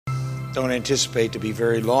don't anticipate to be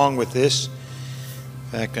very long with this.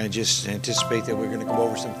 In fact, I just anticipate that we're going to go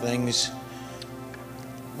over some things.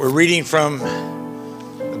 We're reading from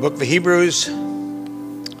the book of Hebrews,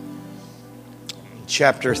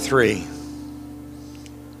 chapter 3,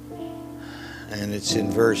 and it's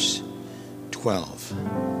in verse 12.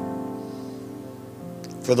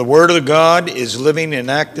 For the word of God is living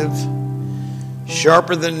and active,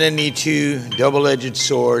 sharper than any two-double-edged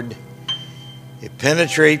sword. It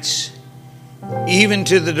penetrates even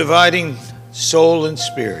to the dividing soul and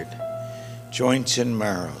spirit, joints and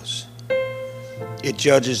marrows. It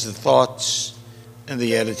judges the thoughts and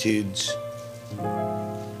the attitudes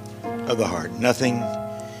of the heart. Nothing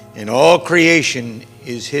in all creation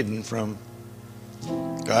is hidden from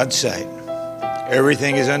God's sight.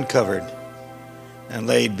 Everything is uncovered and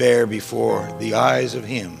laid bare before the eyes of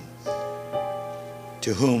Him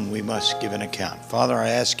to whom we must give an account. Father, I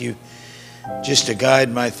ask you just to guide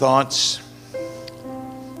my thoughts,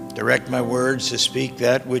 direct my words to speak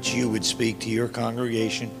that which you would speak to your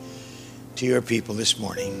congregation, to your people this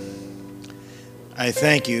morning. I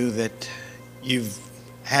thank you that you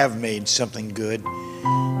have made something good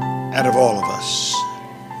out of all of us.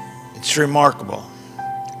 It's remarkable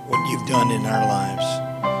what you've done in our lives.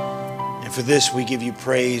 And for this, we give you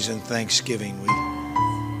praise and thanksgiving. We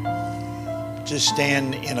just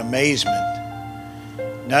stand in amazement,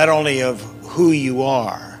 not only of who you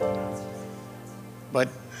are, but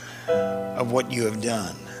of what you have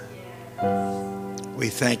done. We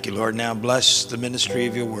thank you, Lord. Now bless the ministry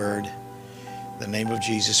of your word. In the name of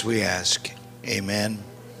Jesus we ask. Amen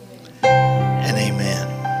and amen.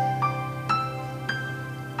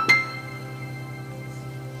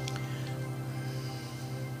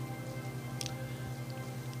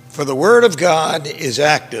 For the word of God is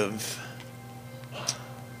active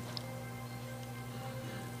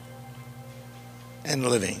and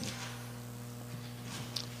living.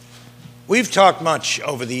 We've talked much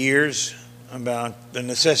over the years about the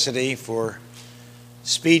necessity for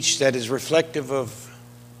speech that is reflective of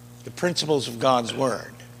the principles of God's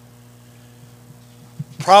Word.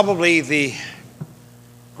 Probably the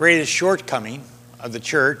greatest shortcoming of the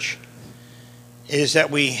church is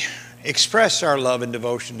that we express our love and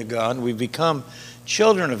devotion to God. We become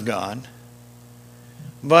children of God,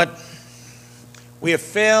 but we have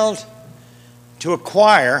failed to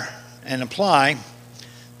acquire and apply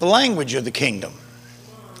the language of the kingdom.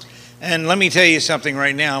 And let me tell you something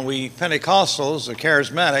right now. We Pentecostals, the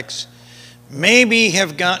charismatics, maybe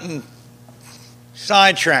have gotten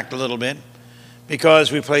sidetracked a little bit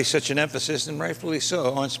because we place such an emphasis, and rightfully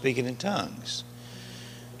so, on speaking in tongues.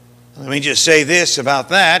 Let me just say this about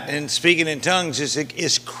that, and speaking in tongues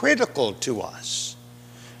is critical to us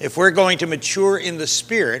if we're going to mature in the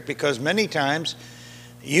Spirit, because many times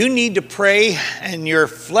you need to pray and your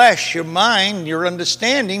flesh, your mind, your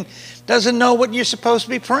understanding doesn't know what you're supposed to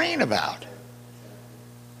be praying about.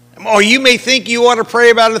 Or you may think you ought to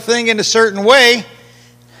pray about a thing in a certain way,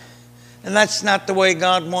 and that's not the way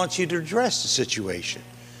God wants you to address the situation.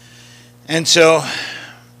 And so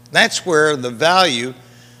that's where the value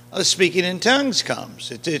of speaking in tongues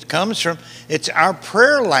comes. It comes from, it's our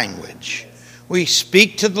prayer language. We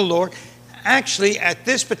speak to the Lord. Actually, at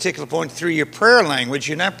this particular point, through your prayer language,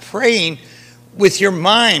 you're not praying with your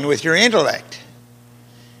mind, with your intellect.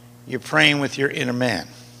 You're praying with your inner man,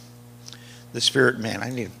 the spirit man. I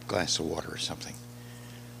need a glass of water or something.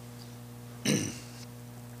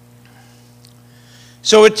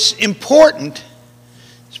 So it's important,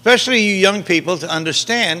 especially you young people, to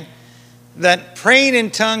understand that praying in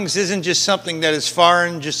tongues isn't just something that is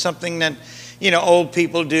foreign, just something that, old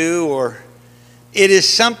people do, or it is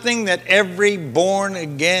something that every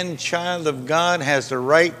born-again child of God has the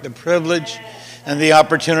right, the privilege, and the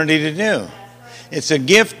opportunity to do. It's a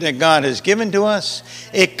gift that God has given to us.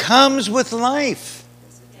 It comes with life.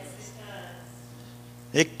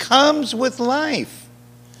 It comes with life.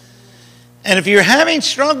 And if you're having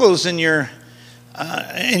struggles in your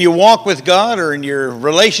walk with God or in your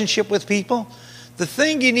relationship with people, the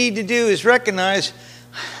thing you need to do is recognize,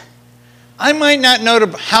 I might not know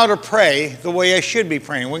how to pray the way I should be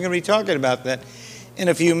praying. We're going to be talking about that in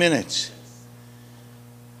a few minutes.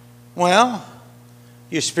 Well,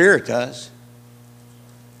 your spirit does.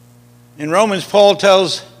 In Romans, Paul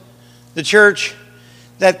tells the church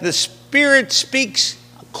that the Spirit speaks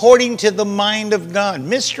according to the mind of God.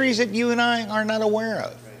 Mysteries that you and I are not aware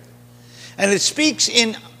of. And it speaks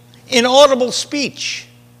in inaudible speech.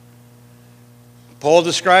 Paul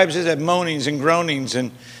describes it as moanings and groanings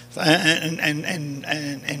and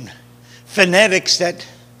phonetics that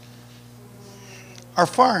are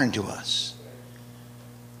foreign to us.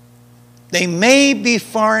 They may be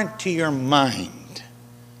foreign to your mind,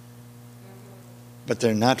 but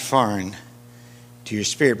they're not foreign to your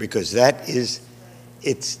spirit, because that is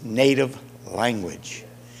its native language.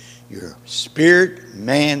 Your spirit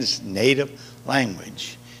man's native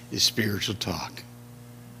language is spiritual talk.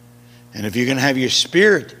 And if you're going to have your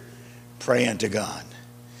spirit pray unto God,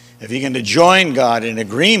 if you're going to join God in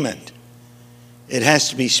agreement, it has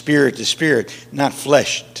to be spirit to spirit, not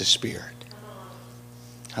flesh to spirit.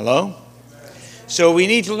 Hello? So we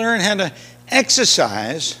need to learn how to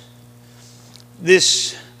exercise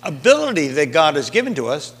this ability that God has given to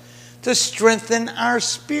us to strengthen our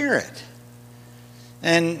spirit.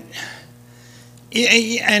 And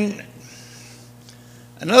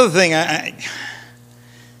another thing,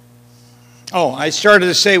 I started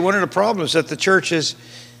to say one of the problems that the church has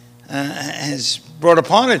brought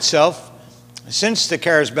upon itself since the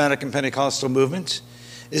charismatic and Pentecostal movements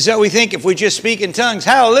is that we think if we just speak in tongues,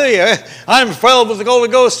 hallelujah, I'm filled with the Holy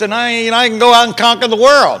Ghost and I can go out and conquer the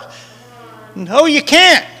world. No, you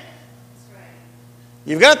can't.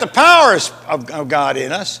 You've got the powers of God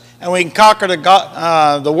in us, and we can conquer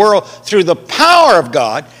the world through the power of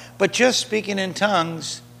God, but just speaking in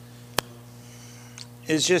tongues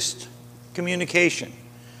is just communication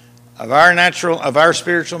of our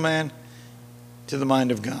spiritual man to the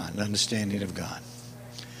mind of God, an understanding of God.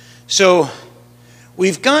 So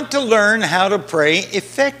we've got to learn how to pray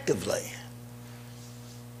effectively.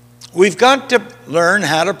 We've got to learn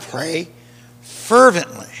how to pray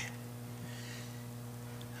fervently.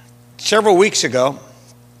 Several weeks ago,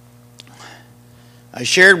 I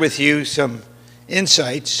shared with you some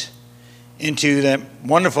insights into that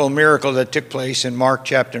wonderful miracle that took place in Mark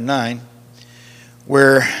chapter 9,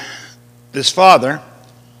 where this father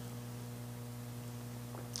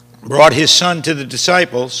brought his son to the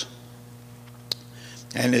disciples,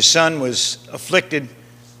 and his son was afflicted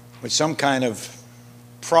with some kind of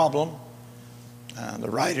problem. The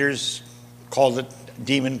writers called it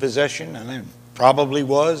demon possession, and it probably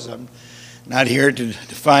was. I'm not here to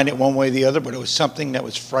define it one way or the other, but it was something that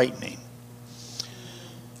was frightening.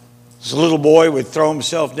 This little boy would throw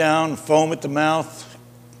himself down, foam at the mouth,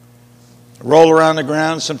 roll around the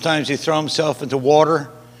ground. Sometimes he'd throw himself into water,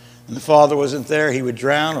 and the father wasn't there. He would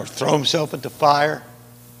drown or throw himself into fire.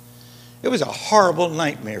 It was a horrible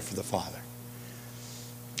nightmare for the father.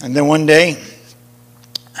 And then one day,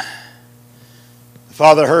 the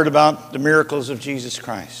father heard about the miracles of Jesus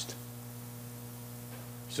Christ.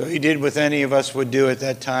 So he did what any of us would do at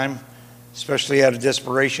that time, especially out of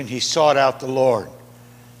desperation. He sought out the Lord.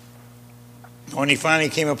 When he finally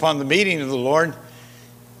came upon the meeting of the Lord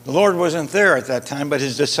wasn't there at that time, but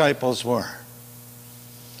his disciples were.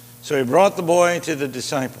 So he brought the boy to the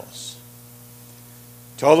disciples,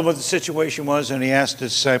 told them what the situation was, and he asked the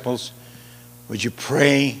disciples, would you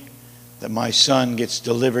pray that my son gets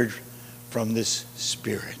delivered from this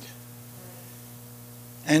spirit?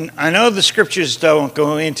 And I know the scriptures don't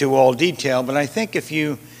go into all detail, but I think if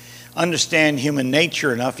you understand human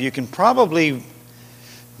nature enough, you can probably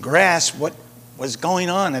grasp what was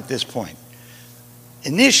going on at this point.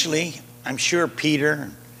 Initially, I'm sure Peter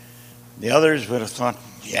and the others would have thought,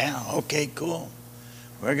 yeah, okay, cool.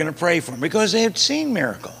 We're going to pray for him, because they had seen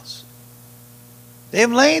miracles. They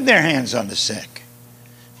have laid their hands on the sick.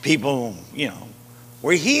 People,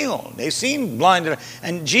 were healed. They've seen blinded.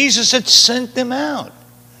 And Jesus had sent them out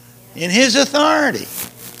in his authority.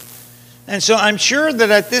 And so I'm sure that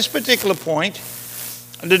at this particular point,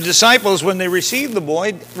 the disciples, when they received the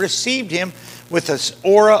boy, received him with this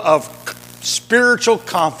aura of spiritual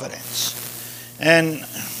confidence and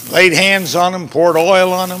laid hands on him, poured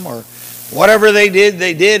oil on him, or whatever they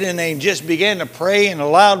did, and they just began to pray in a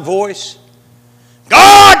loud voice.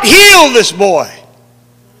 God, heal this boy.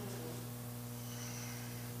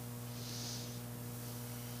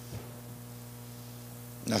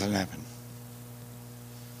 Nothing happened.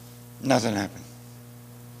 Nothing happened.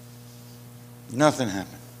 Nothing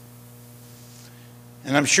happened.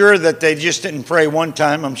 And I'm sure that they just didn't pray one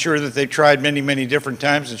time. I'm sure that they tried many, many different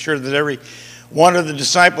times. I'm sure that every one of the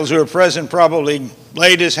disciples who were present probably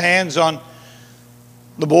laid his hands on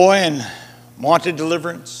the boy and wanted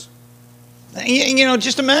deliverance.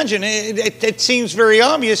 Just imagine, it seems very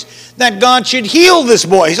obvious that God should heal this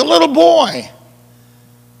boy. He's a little boy.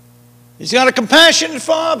 He's got a compassionate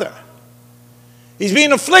father. He's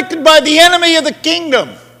being afflicted by the enemy of the kingdom.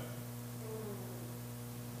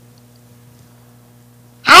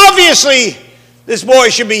 Obviously, this boy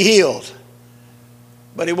should be healed.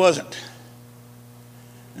 But he wasn't.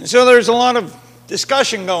 And so there's a lot of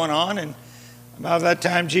discussion going on. And about that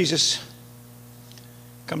time, Jesus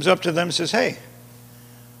comes up to them and says, hey,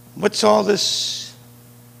 what's all this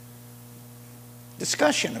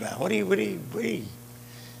discussion about. What are you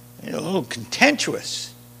a little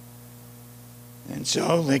contentious. And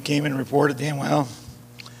so they came and reported to him, well,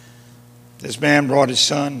 this man brought his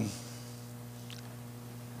son.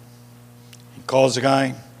 He calls the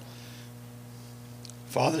guy.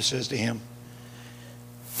 Father says to him,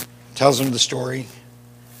 tells him the story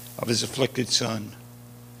of his afflicted son.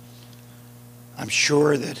 I'm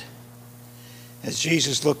sure that as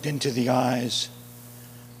Jesus looked into the eyes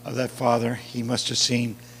of that father, he must have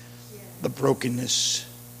seen the brokenness,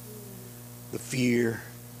 the fear,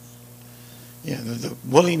 the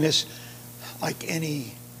willingness, like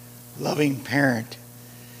any loving parent.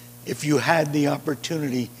 If you had the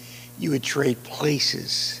opportunity, you would trade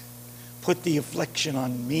places, put the affliction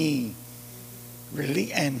on me,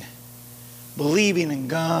 really, and believing in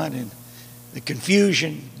God and the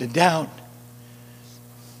confusion, the doubt.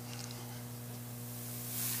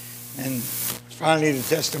 And finally the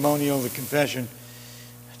testimonial, the confession.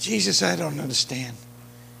 Jesus, I don't understand.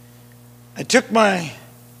 I took my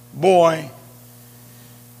boy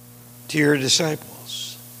to your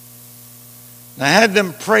disciples. And I had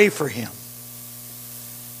them pray for him.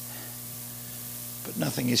 But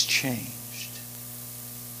nothing has changed.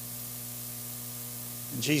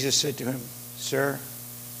 And Jesus said to him, Sir,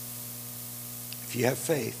 if you have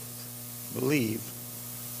faith, believe,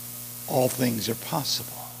 all things are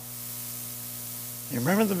possible. You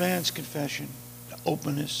remember the man's confession, the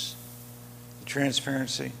openness, the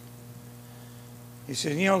transparency? He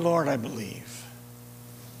said, Lord, I believe.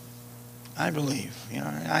 I believe.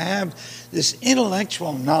 I have this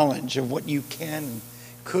intellectual knowledge of what you can and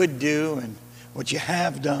could do and what you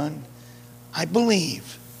have done. I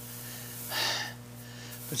believe.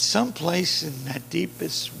 But someplace in that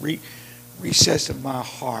deepest recess of my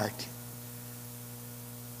heart,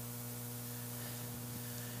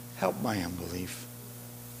 help my unbelief.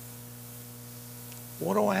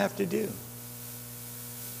 What do I have to do?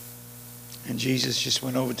 And Jesus just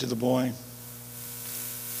went over to the boy,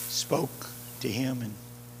 spoke to him, and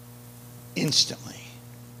instantly,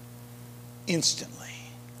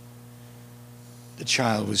 the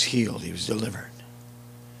child was healed. He was delivered.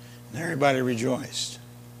 And everybody rejoiced.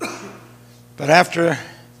 But after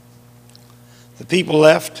the people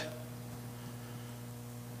left,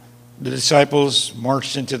 the disciples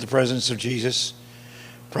marched into the presence of Jesus,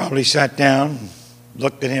 probably sat down,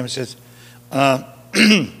 looked at him and says,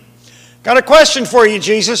 got a question for you,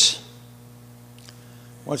 Jesus.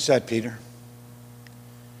 What's that, Peter?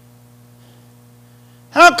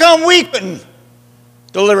 How come we couldn't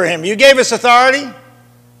deliver him? You gave us authority.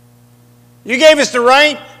 You gave us the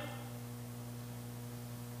right.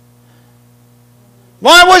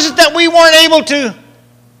 Why was it that we weren't able to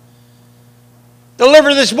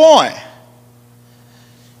deliver this boy?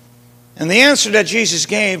 And the answer that Jesus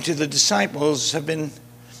gave to the disciples have been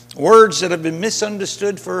words that have been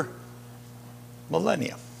misunderstood for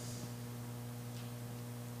millennia.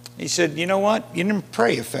 He said, you know what? You didn't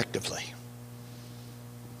pray effectively.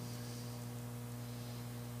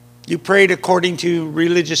 You prayed according to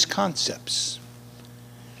religious concepts.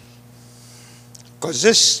 Because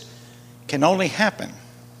this can only happen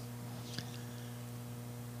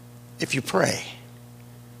if you pray.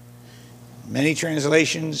 Many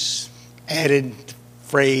translations added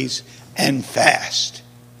phrase, and fast.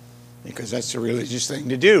 Because that's the religious thing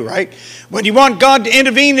to do, right? When you want God to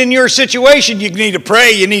intervene in your situation, you need to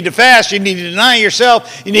pray, you need to fast, you need to deny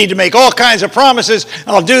yourself, you need to make all kinds of promises.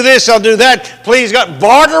 I'll do this, I'll do that. Please, God,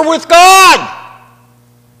 barter with God.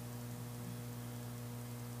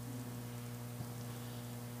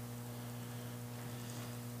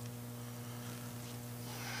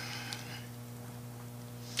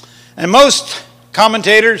 And most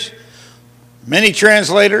commentators, many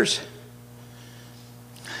translators,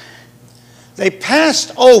 they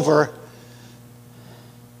passed over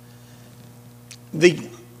the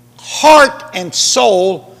heart and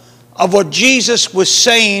soul of what Jesus was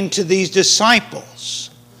saying to these disciples.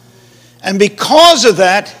 And because of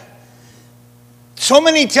that, so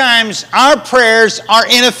many times our prayers are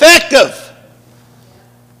ineffective.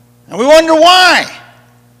 And we wonder why.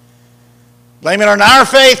 Blame it on our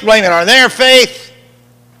faith, blame it on their faith.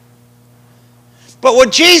 But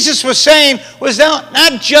what Jesus was saying was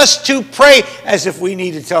not just to pray as if we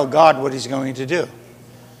need to tell God what He's going to do.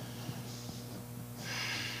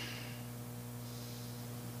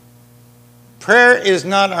 Prayer is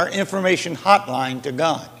not our information hotline to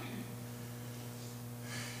God.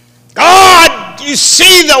 God, you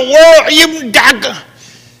see the world.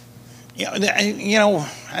 You know,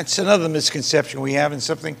 that's another misconception we have, and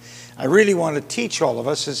something I really want to teach all of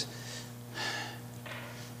us is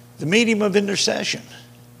the medium of intercession.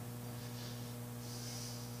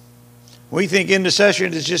 We think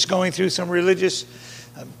intercession is just going through some religious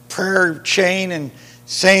prayer chain and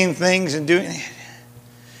saying things and doing.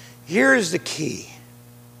 Here's the key.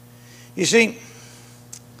 You see,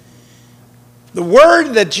 the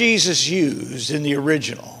word that Jesus used in the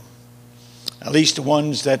original, at least the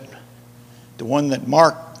one that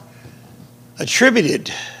Mark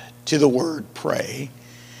attributed to the word pray,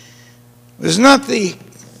 was not the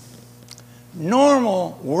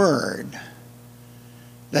normal word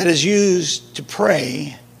that is used to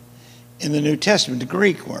pray in the New Testament, the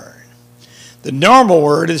Greek word. The normal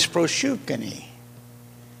word is proshukani.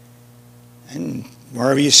 And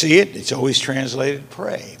wherever you see it, it's always translated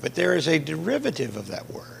pray. But there is a derivative of that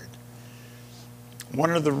word.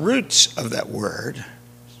 One of the roots of that word,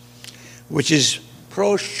 which is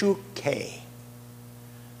proshuke.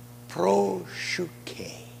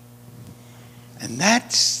 Proshuke. And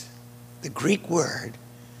that's the Greek word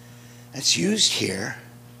that's used here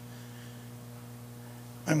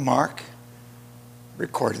when Mark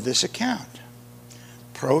recorded this account.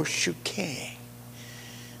 Proshuke.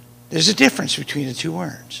 There's a difference between the two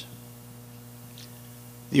words.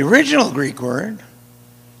 The original Greek word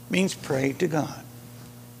means pray to God.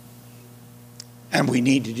 And we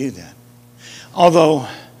need to do that. Although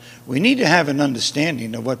we need to have an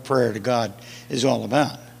understanding of what prayer to God is all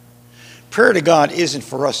about. Prayer to God isn't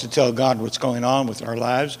for us to tell God what's going on with our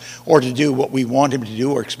lives or to do what we want Him to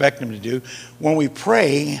do or expect Him to do. When we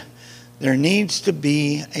pray, there needs to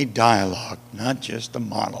be a dialogue, not just a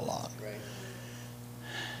monologue.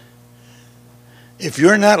 If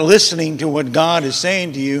you're not listening to what God is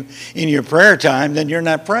saying to you in your prayer time, then you're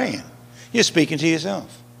not praying. You're speaking to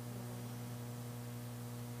yourself.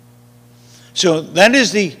 So that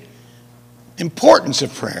is the importance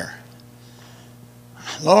of prayer.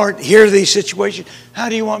 Lord, here are these situations. How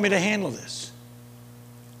do you want me to handle this?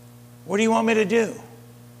 What do you want me to do?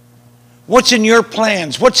 What's in your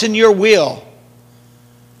plans? What's in your will?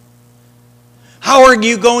 How are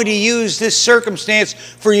you going to use this circumstance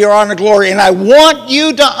for your honor and glory? And I want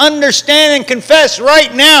you to understand and confess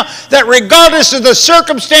right now that regardless of the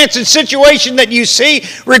circumstance and situation that you see,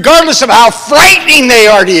 regardless of how frightening they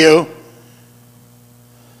are to you,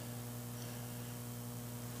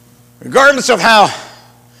 regardless of how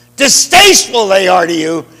distasteful they are to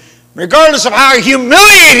you, regardless of how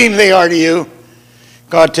humiliating they are to you,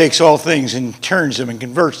 God takes all things and turns them and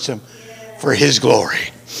converts them for His glory.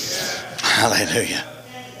 Hallelujah.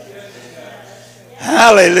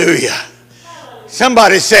 Hallelujah.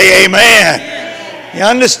 Somebody say amen. You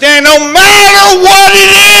understand? No matter what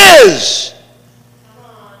it is,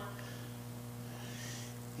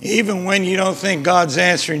 even when you don't think God's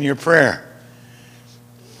answering your prayer,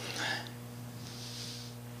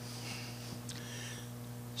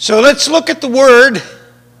 so let's look at the word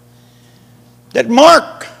that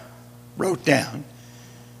Mark wrote down,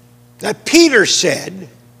 that Peter said,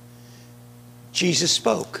 Jesus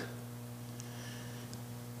spoke.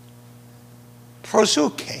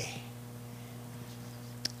 Prosuke.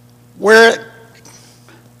 Where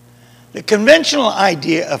the conventional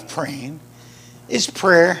idea of praying is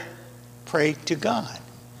prayer, pray to God.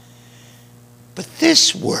 But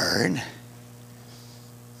this word,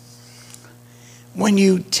 when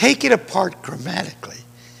you take it apart grammatically,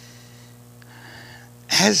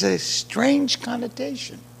 has a strange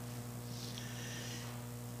connotation.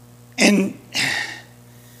 And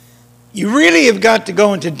you really have got to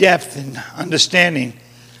go into depth in understanding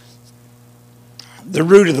the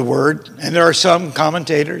root of the word. And there are some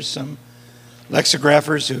commentators, some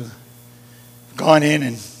lexicographers who've gone in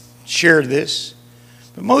and shared this.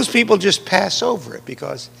 But most people just pass over it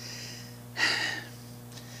because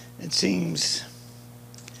it seems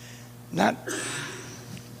not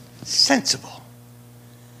sensible.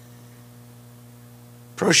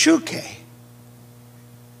 Proshuke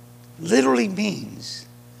literally means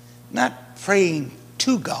not praying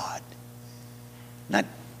to God,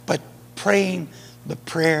 but praying the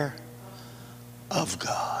prayer of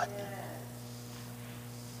God.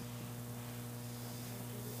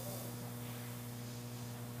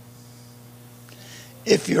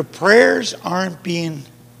 If your prayers aren't being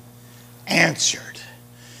answered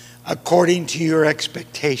according to your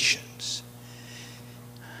expectations,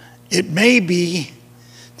 it may be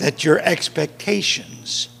that your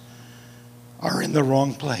expectations are in the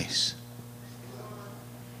wrong place.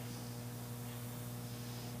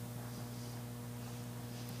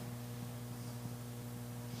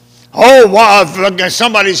 Oh, wow, if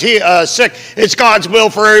somebody's here, sick, it's God's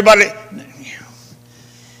will for everybody.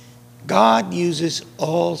 God uses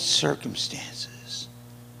all circumstances,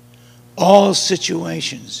 all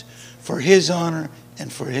situations for His honor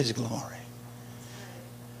and for His glory.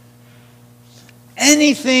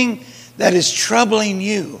 anything that is troubling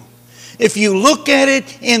you, if you look at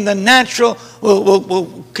it in the natural,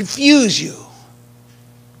 will confuse you.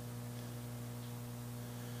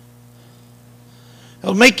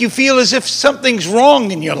 It'll make you feel as if something's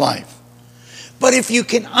wrong in your life. But if you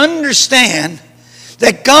can understand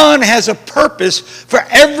that God has a purpose for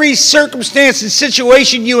every circumstance and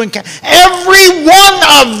situation you encounter, every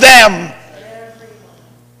one of them,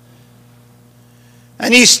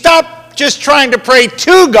 and you stop just trying to pray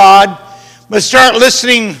to God, but start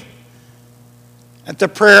listening at the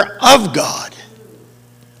prayer of God.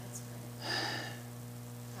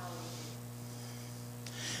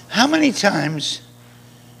 How many times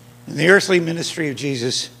in the earthly ministry of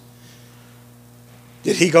Jesus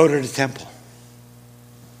did he go to the temple?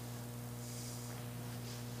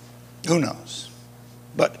 Who knows?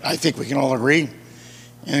 But I think we can all agree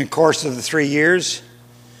in the course of the 3 years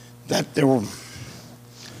that there were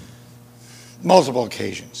multiple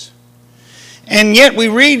occasions. And yet we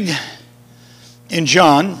read in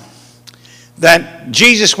John that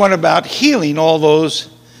Jesus went about healing all those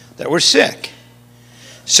that were sick.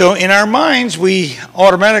 So in our minds, we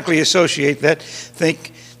automatically associate that,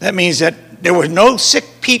 think that means that there were no sick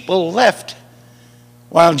people left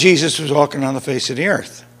while Jesus was walking on the face of the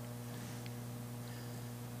earth.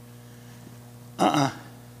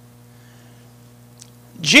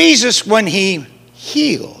 Jesus, when he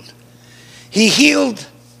healed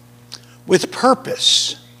with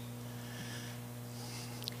purpose.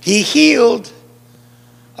 He healed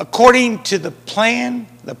according to the plan,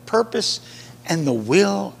 the purpose, and the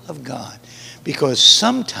will of God. Because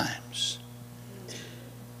sometimes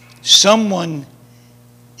someone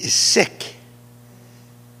is sick,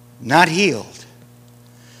 not healed.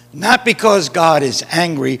 Not because God is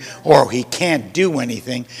angry or he can't do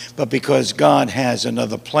anything, but because God has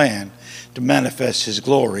another plan to manifest his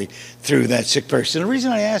glory through that sick person. The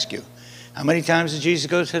reason I ask you, how many times did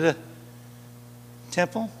Jesus go to the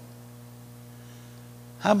temple?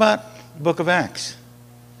 How about the book of Acts?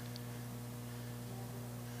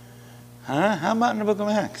 How about in the book of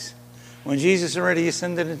Acts? When Jesus already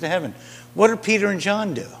ascended into heaven. What did Peter and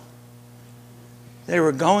John do? They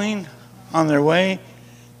were going on their way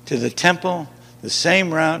to the temple, the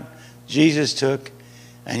same route Jesus took,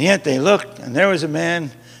 and yet they looked, and there was a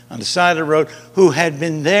man on the side of the road who had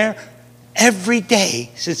been there every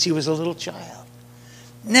day since he was a little child.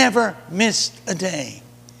 Never missed a day.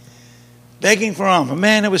 Begging for alms. A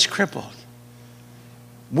man that was crippled.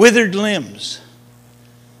 Withered limbs.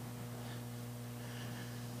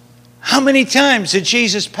 How many times did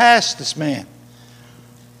Jesus pass this man?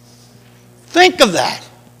 Think of that.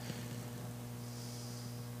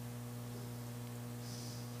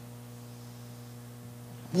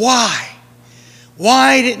 Why?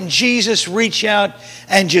 Why didn't Jesus reach out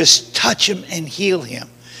and just touch him and heal him?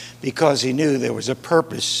 Because he knew there was a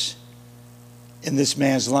purpose in this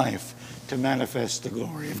man's life to manifest the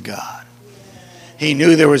glory of God. He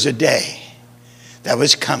knew there was a day that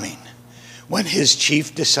was coming when his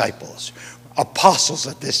chief disciples, apostles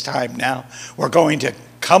at this time now, were going to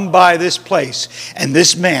come by this place, and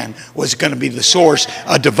this man was going to be the source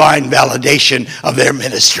of divine validation of their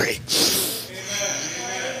ministry.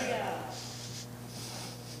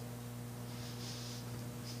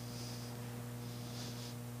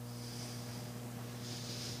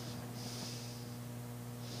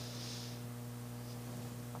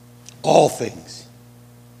 All things.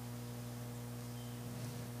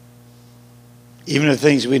 Even the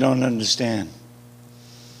things we don't understand.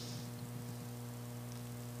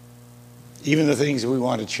 Even the things that we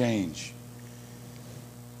want to change.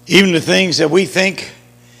 Even the things that we think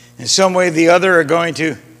in some way or the other are going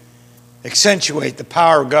to accentuate the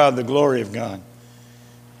power of God, the glory of God.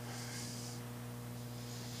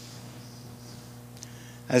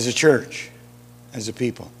 As a church, as a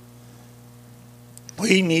people,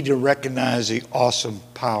 we need to recognize the awesome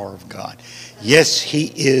power of God. Yes,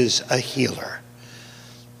 he is a healer.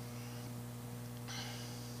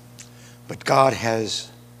 But God has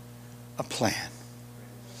a plan.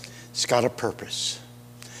 It's got a purpose.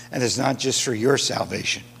 And it's not just for your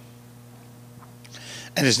salvation.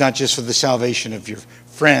 And it's not just for the salvation of your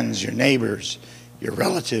friends, your neighbors, your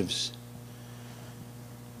relatives.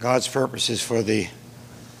 God's purpose is for the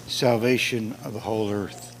salvation of the whole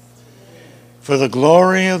earth. For the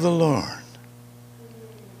glory of the Lord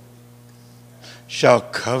shall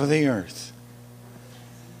cover the earth,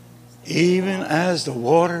 even as the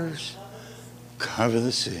waters cover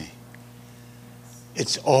the sea.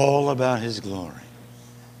 It's all about his glory.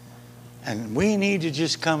 And we need to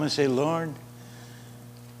just come and say, Lord,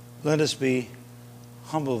 let us be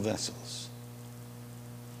humble vessels.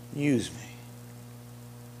 Use me.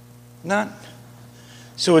 Not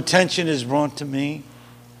so attention is brought to me.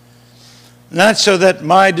 Not so that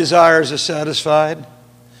my desires are satisfied.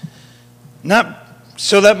 Not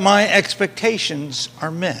so that my expectations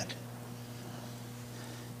are met.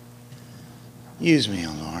 Use me,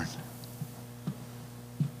 O Lord,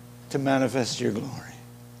 to manifest your glory.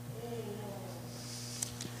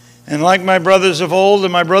 And like my brothers of old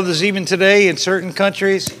and my brothers even today in certain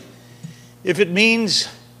countries, if it means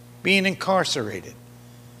being incarcerated,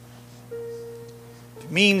 if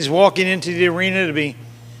it means walking into the arena to be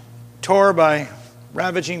tore by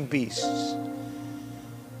ravaging beasts,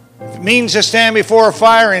 if it means to stand before a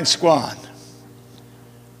firing squad,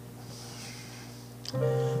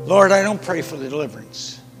 Lord, I don't pray for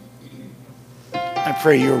deliverance. I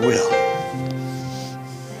pray your will.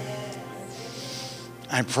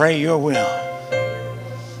 I pray your will.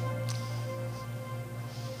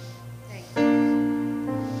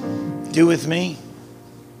 Do with me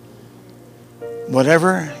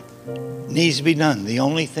whatever needs to be done. The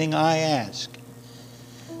only thing I ask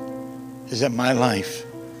is that my life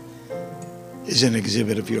is an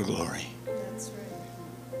exhibit of your glory. That's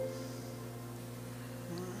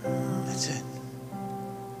right. That's it.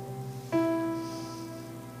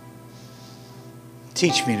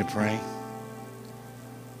 Teach me to pray.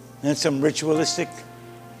 Not some ritualistic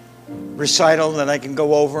recital that I can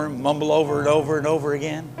go over and mumble over and over and over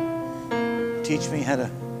again. Teach me how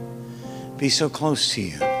to be so close to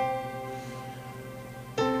you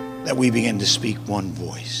that we begin to speak one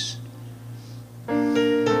voice.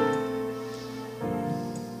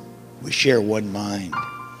 We share one mind.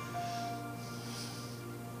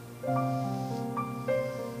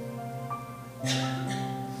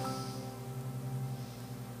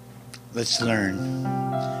 Let's learn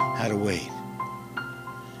how to wait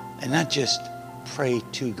and not just pray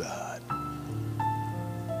to God,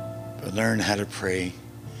 but learn how to pray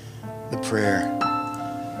the prayer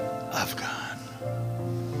of God.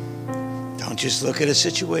 Don't just look at a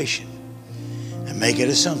situation and make an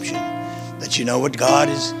assumption that you know what God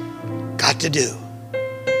has got to do,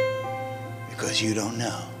 because you don't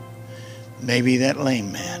know. Maybe that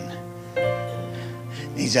lame man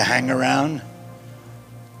needs to hang around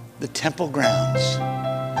the temple grounds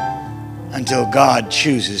until God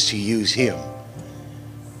chooses to use him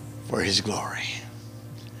for his glory.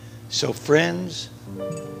 So friends,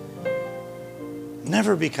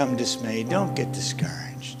 never become dismayed. Don't get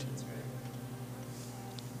discouraged.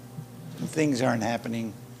 When things aren't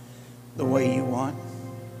happening the way you want,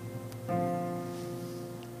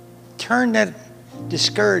 turn that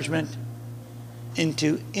discouragement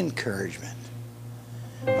into encouragement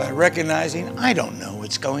by recognizing I don't know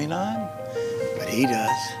what's going on, but he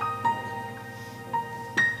does.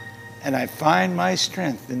 And I find my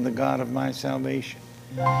strength in the God of my salvation.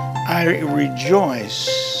 I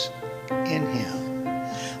rejoice in him.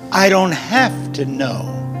 I don't have to know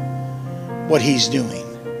what he's doing.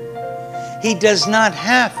 He does not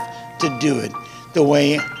have to do it the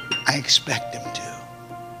way I expect him to.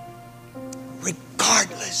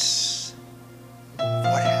 Regardless of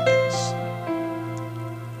what happens.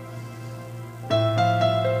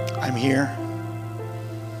 I'm here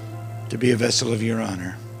to be a vessel of your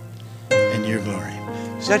honor and your glory.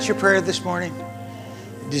 Is that your prayer this morning?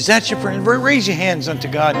 Is that your prayer? Raise your hands unto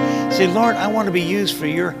God. Say, Lord, I want to be used for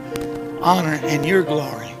your honor and your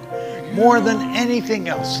glory more than anything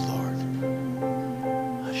else, Lord.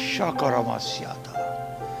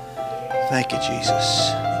 Thank you,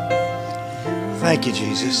 Jesus. Thank you,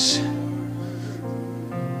 Jesus.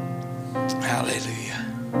 Hallelujah.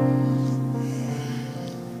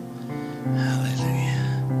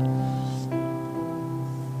 Hallelujah.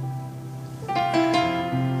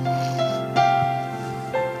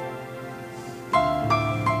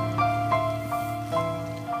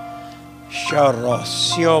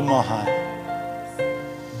 Sharosio Mohan.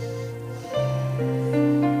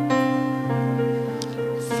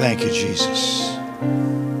 Thank you, Jesus.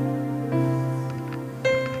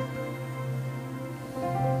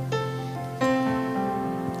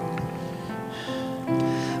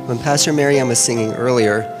 When Pastor Miriam was singing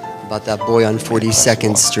earlier about that boy on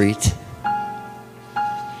 42nd Street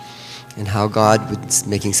and how God was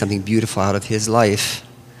making something beautiful out of his life,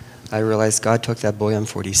 I realized God took that boy on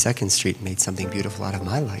 42nd Street and made something beautiful out of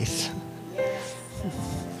my life.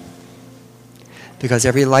 Because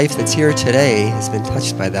every life that's here today has been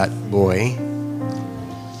touched by that boy.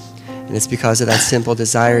 And it's because of that simple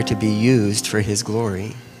desire to be used for his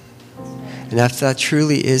glory. And if that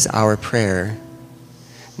truly is our prayer,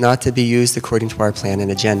 not to be used according to our plan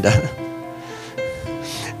and agenda,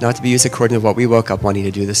 not to be used according to what we woke up wanting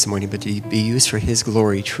to do this morning, but to be used for his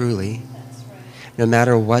glory truly, no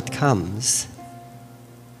matter what comes,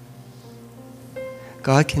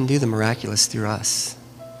 God can do the miraculous through us.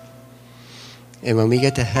 And when we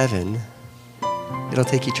get to heaven, it'll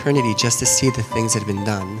take eternity just to see the things that have been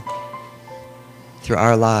done through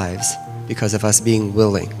our lives because of us being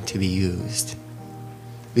willing to be used.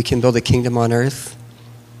 We can build a kingdom on earth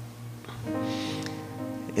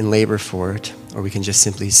and labor for it, or we can just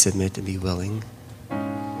simply submit and be willing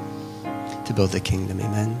to build the kingdom.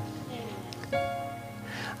 Amen.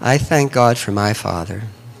 I thank God for my father.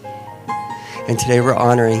 And today we're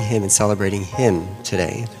honoring him and celebrating him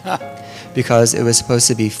today. Because it was supposed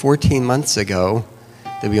to be 14 months ago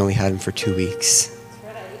that we only had him for 2 weeks.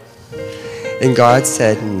 And God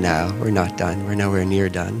said, no, we're not done. We're nowhere near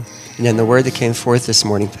done. And then the word that came forth this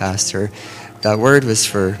morning, Pastor, that word was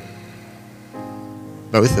for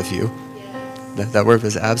both of you. That word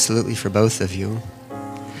was absolutely for both of you.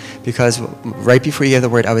 Because right before you gave the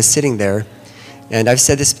word, I was sitting there, and I've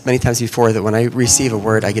said this many times before, that when I receive a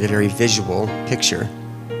word, I get a very visual picture.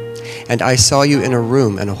 And I saw you in a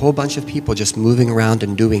room, and a whole bunch of people just moving around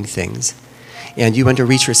and doing things. And you went to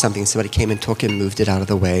reach for something, somebody came and took it and moved it out of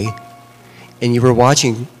the way. And you were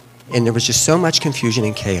watching, and there was just so much confusion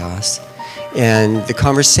and chaos. And the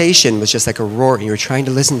conversation was just like a roar, and you were trying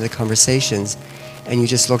to listen to the conversations, and you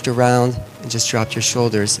just looked around and just dropped your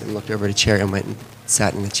shoulders and looked over at a chair and went and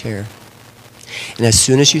sat in the chair. And as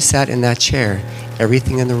soon as you sat in that chair,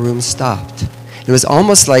 everything in the room stopped. It was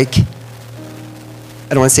almost like,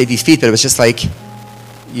 I don't want to say defeat, but it was just like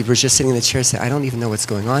you were just sitting in the chair saying, I don't even know what's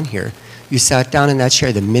going on here. You sat down in that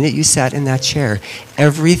chair. The minute you sat in that chair,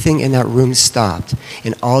 everything in that room stopped.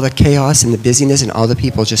 And all the chaos and the busyness and all the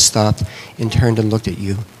people just stopped and turned and looked at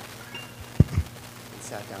you. And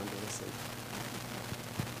sat down to listen.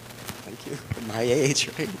 Thank you. At my age,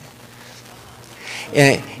 right?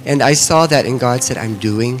 And I saw that, and God said, I'm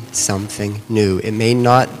doing something new. It may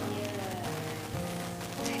not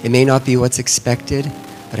be what's expected,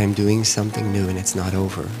 but I'm doing something new, and it's not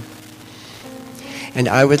over. And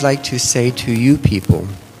I would like to say to you people,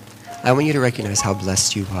 I want you to recognize how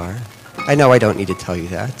blessed you are. I know I don't need to tell you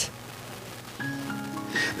that.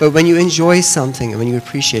 But when you enjoy something and when you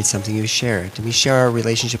appreciate something, you share it. And we share our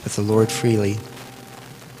relationship with the Lord freely.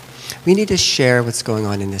 We need to share what's going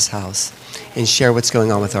on in this house and share what's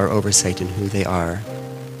going on with our oversight and who they are.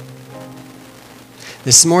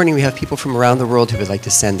 This morning we have people from around the world who would like to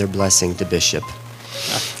send their blessing to Bishop.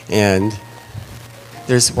 And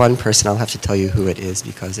there's one person, I'll have to tell you who it is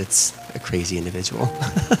because it's a crazy individual.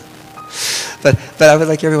 But I would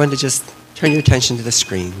like everyone to just turn your attention to the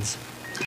screens.